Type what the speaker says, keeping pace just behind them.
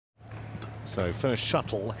So first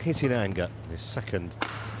shuttle hit in anger in his second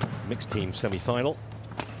mixed team semi-final.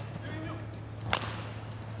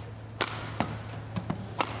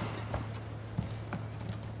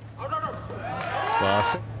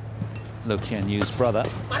 Lakshya and Yu's brother.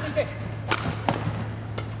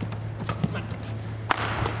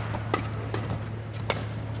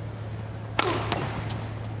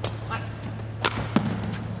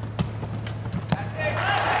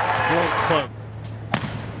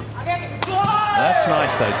 That's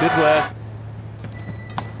nice though, good work.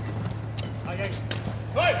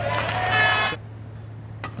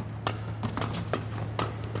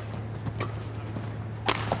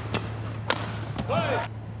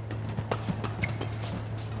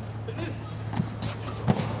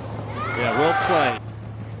 Yeah, well played.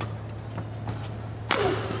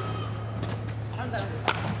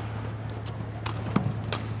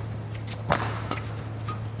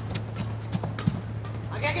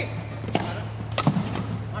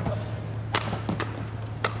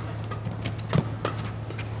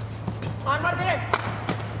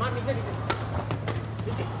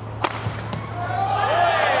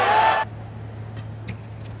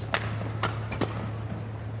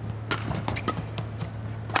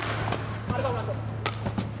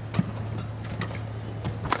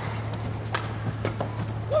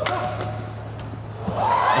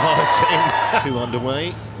 Two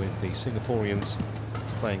underway with the Singaporeans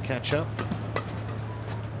playing catch-up.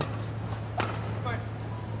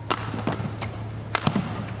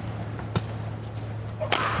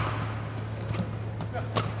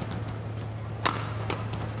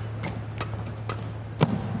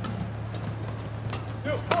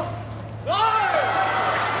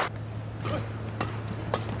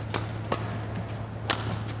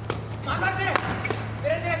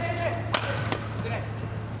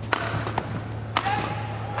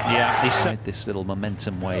 Yeah, they set this little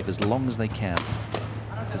momentum wave as long as they can,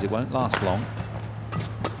 because it won't last long.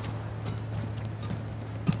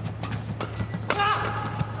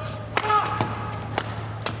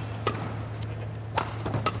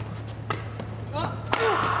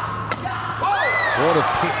 What a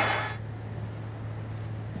pick.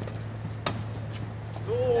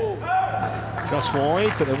 Just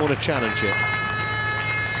wide, but they want to challenge it.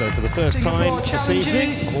 So for the first time this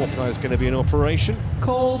evening, Hawkeye's going to be in operation.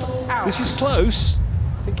 Called out. This is close.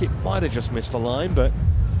 I think it might have just missed the line, but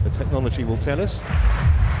the technology will tell us.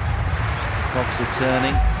 Cogs are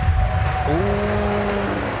turning. Ooh.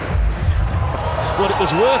 Well, it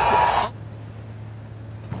was worth.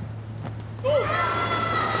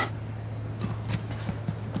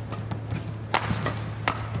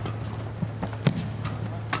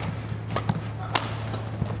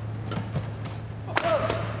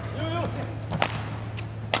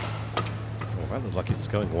 That looked like it was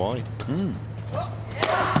going wide.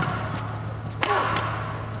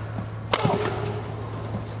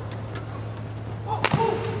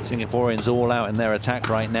 Singaporeans all out in their attack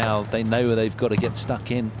right now. They know they've got to get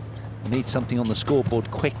stuck in. Need something on the scoreboard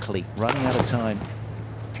quickly, running out of time.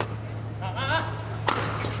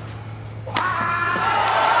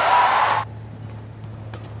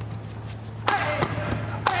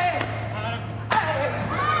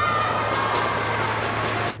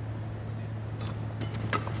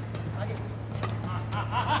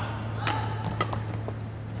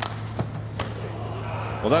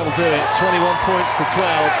 Well, that'll do it. 21 points to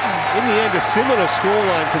 12. In the end, a similar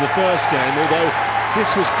scoreline to the first game, although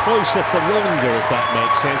this was closer for longer, if that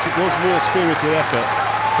makes sense. It was more spirited effort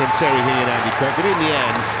from Shetty Hee and Andy Kwek, but in the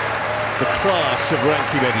end, the class of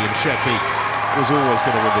Rankireddy and Shetty was always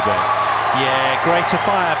going to win the day. Yeah, greater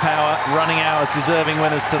firepower, running out as deserving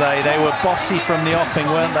winners today. They were bossy from the offing,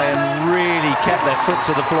 weren't they, and really kept their foot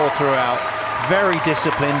to the floor throughout. Very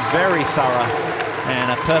disciplined, very thorough,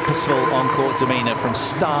 and a purposeful on-court demeanour from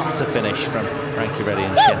start to finish from Rankireddy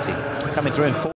and Shetty. Coming through in four.